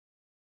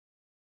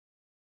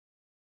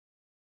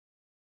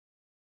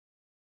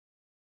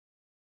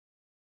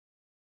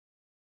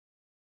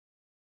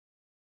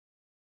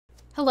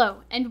Hello,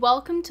 and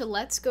welcome to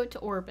Let's Go to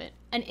Orbit,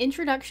 an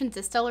introduction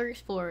to Stellar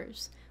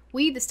Explorers.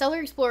 We, the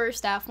Stellar Explorers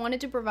staff,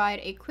 wanted to provide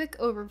a quick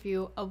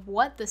overview of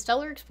what the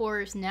Stellar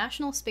Explorers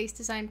National Space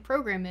Design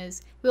Program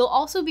is. We'll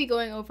also be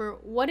going over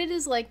what it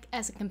is like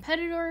as a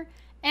competitor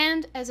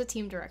and as a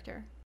team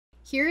director.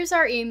 Here is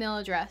our email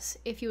address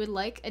if you would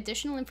like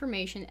additional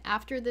information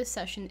after this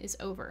session is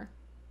over.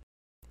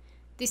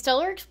 The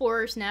Stellar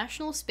Explorers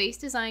National Space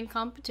Design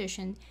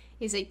Competition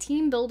is a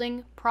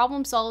team-building,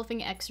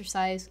 problem-solving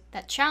exercise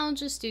that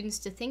challenges students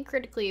to think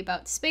critically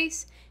about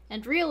space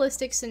and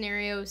realistic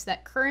scenarios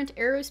that current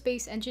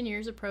aerospace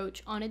engineers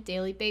approach on a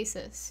daily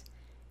basis.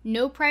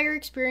 No prior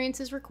experience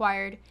is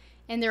required,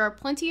 and there are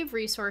plenty of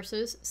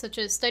resources, such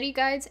as study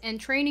guides and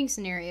training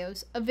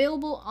scenarios,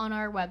 available on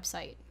our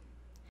website.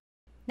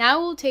 Now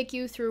we'll take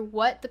you through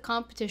what the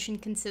competition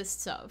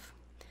consists of.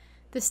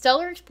 The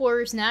Stellar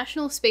Explorers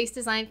National Space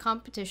Design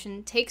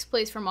Competition takes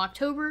place from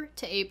October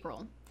to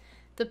April.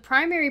 The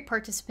primary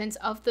participants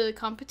of the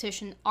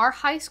competition are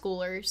high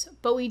schoolers,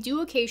 but we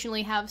do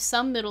occasionally have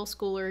some middle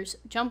schoolers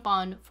jump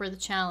on for the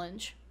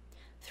challenge.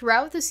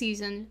 Throughout the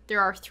season,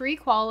 there are 3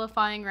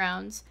 qualifying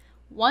rounds,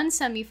 1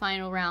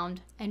 semifinal round,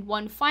 and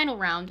 1 final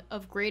round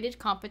of graded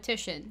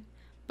competition.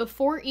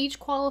 Before each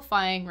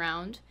qualifying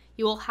round,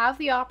 you will have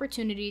the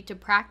opportunity to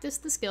practice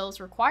the skills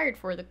required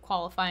for the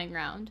qualifying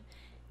round,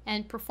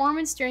 and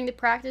performance during the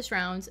practice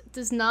rounds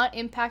does not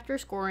impact your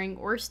scoring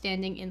or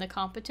standing in the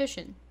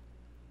competition.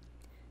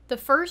 The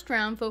first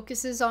round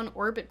focuses on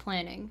orbit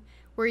planning,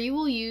 where you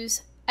will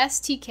use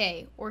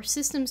STK, or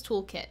Systems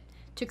Toolkit,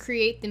 to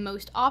create the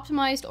most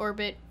optimized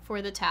orbit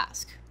for the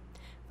task.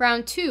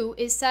 Round 2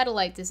 is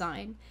satellite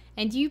design,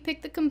 and you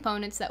pick the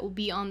components that will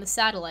be on the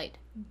satellite,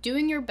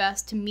 doing your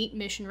best to meet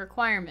mission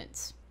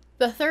requirements.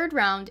 The third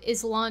round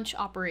is launch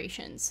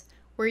operations,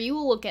 where you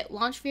will look at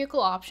launch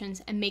vehicle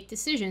options and make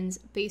decisions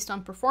based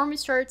on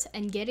performance charts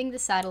and getting the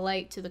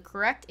satellite to the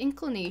correct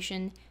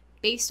inclination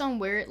based on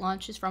where it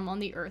launches from on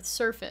the Earth's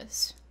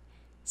surface.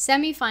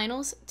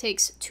 Semifinals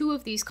takes 2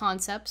 of these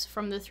concepts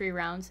from the 3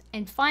 rounds,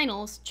 and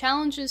finals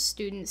challenges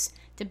students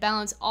to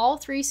balance all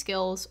 3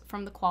 skills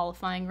from the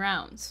qualifying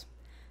rounds.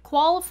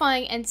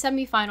 Qualifying and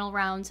semifinal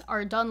rounds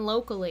are done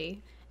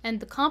locally, and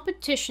the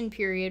competition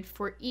period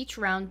for each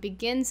round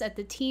begins at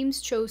the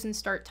team's chosen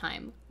start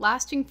time,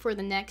 lasting for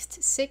the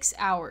next 6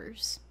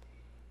 hours.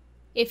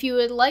 If you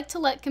would like to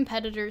let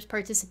competitors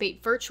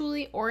participate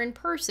virtually or in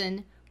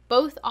person,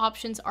 both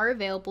options are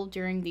available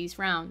during these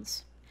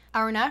rounds.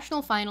 Our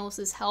national finals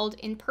is held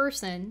in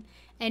person,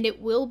 and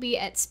it will be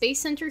at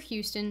Space Center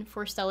Houston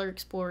for Stellar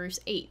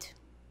Explorers VIII.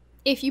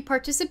 If you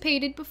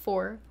participated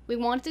before, we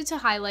wanted to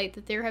highlight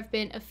that there have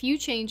been a few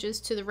changes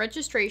to the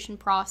registration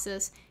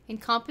process and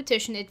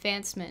competition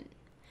advancement.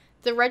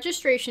 The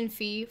registration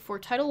fee for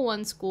Title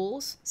I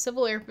schools,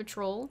 Civil Air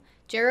Patrol,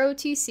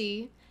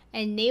 JROTC,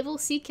 and Naval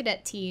Sea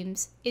Cadet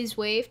teams is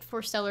waived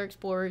for Stellar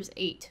Explorers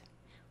VIII.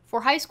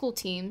 For high school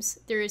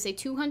teams, there is a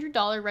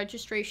 $200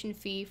 registration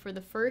fee for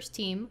the first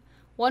team,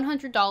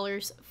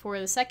 $100 for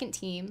the second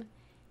team,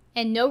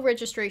 and no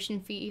registration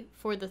fee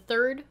for the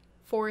third,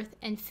 fourth,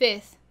 and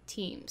fifth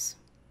teams.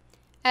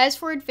 As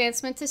for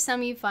advancement to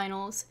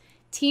semifinals,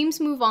 teams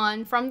move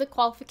on from the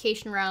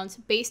qualification rounds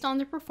based on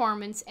their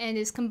performance and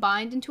is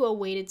combined into a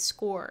weighted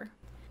score.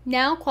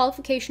 Now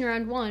qualification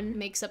round 1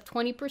 makes up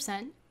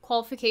 20%,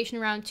 qualification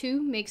round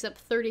 2 makes up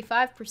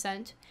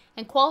 35%,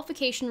 and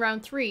qualification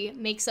round 3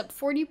 makes up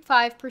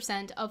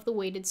 45% of the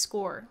weighted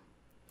score.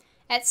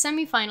 At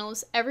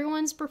semifinals,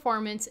 everyone's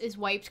performance is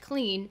wiped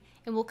clean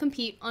and will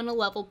compete on a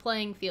level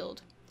playing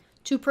field.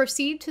 To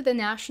proceed to the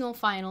national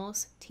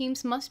finals,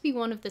 teams must be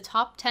one of the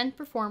top 10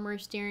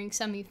 performers during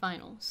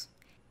semifinals.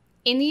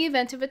 In the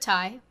event of a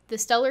tie, the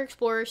Stellar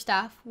Explorer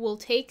staff will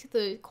take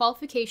the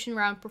qualification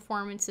round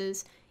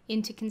performances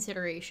into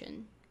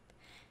consideration.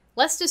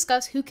 Let's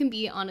discuss who can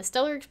be on a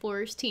Stellar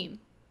Explorers team.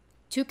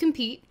 To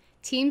compete,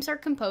 teams are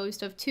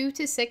composed of 2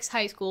 to 6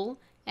 high school,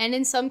 and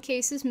in some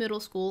cases middle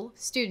school,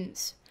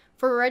 students.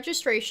 For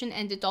registration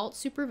and adult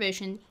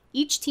supervision,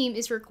 each team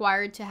is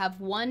required to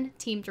have 1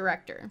 team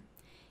director.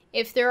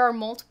 If there are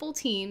multiple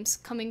teams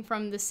coming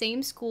from the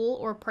same school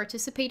or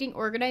participating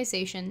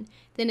organization,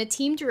 then a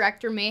team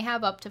director may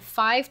have up to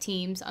 5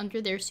 teams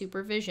under their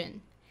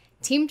supervision.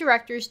 Team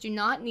directors do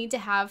not need to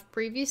have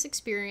previous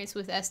experience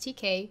with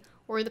STK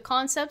or the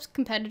concepts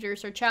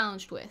competitors are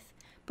challenged with,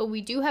 but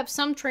we do have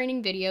some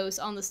training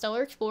videos on the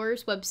Stellar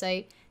Explorers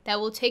website that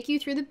will take you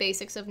through the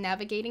basics of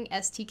navigating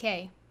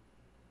STK.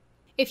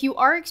 If you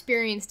are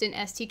experienced in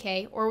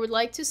STK or would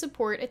like to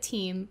support a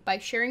team by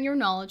sharing your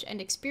knowledge and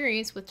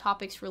experience with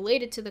topics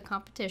related to the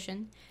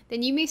competition,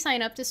 then you may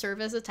sign up to serve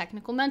as a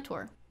technical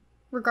mentor.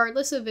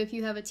 Regardless of if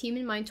you have a team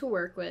in mind to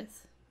work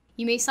with,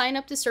 you may sign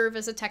up to serve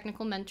as a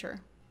technical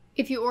mentor.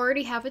 If you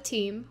already have a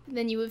team,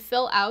 then you would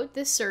fill out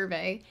this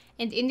survey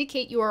and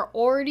indicate you are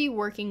already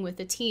working with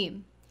a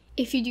team.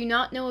 If you do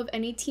not know of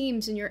any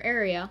teams in your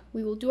area,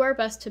 we will do our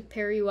best to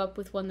pair you up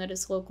with one that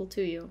is local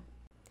to you.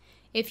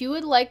 If you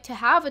would like to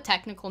have a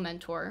technical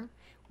mentor,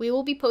 we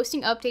will be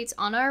posting updates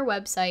on our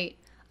website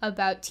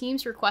about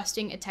teams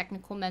requesting a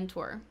technical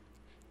mentor.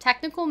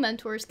 Technical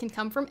mentors can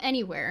come from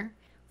anywhere.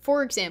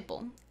 For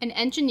example, an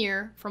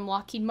engineer from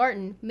Lockheed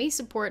Martin may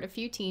support a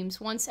few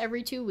teams once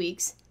every 2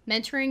 weeks,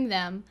 mentoring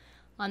them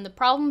on the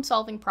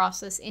problem-solving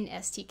process in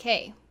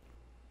STK.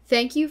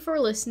 Thank you for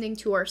listening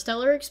to our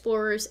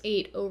StellarXplorers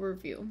VIII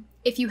overview.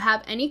 If you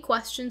have any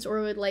questions or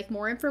would like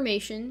more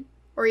information,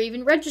 or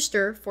even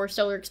register for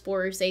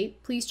StellarXplorers VIII,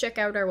 please check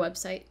out our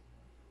website.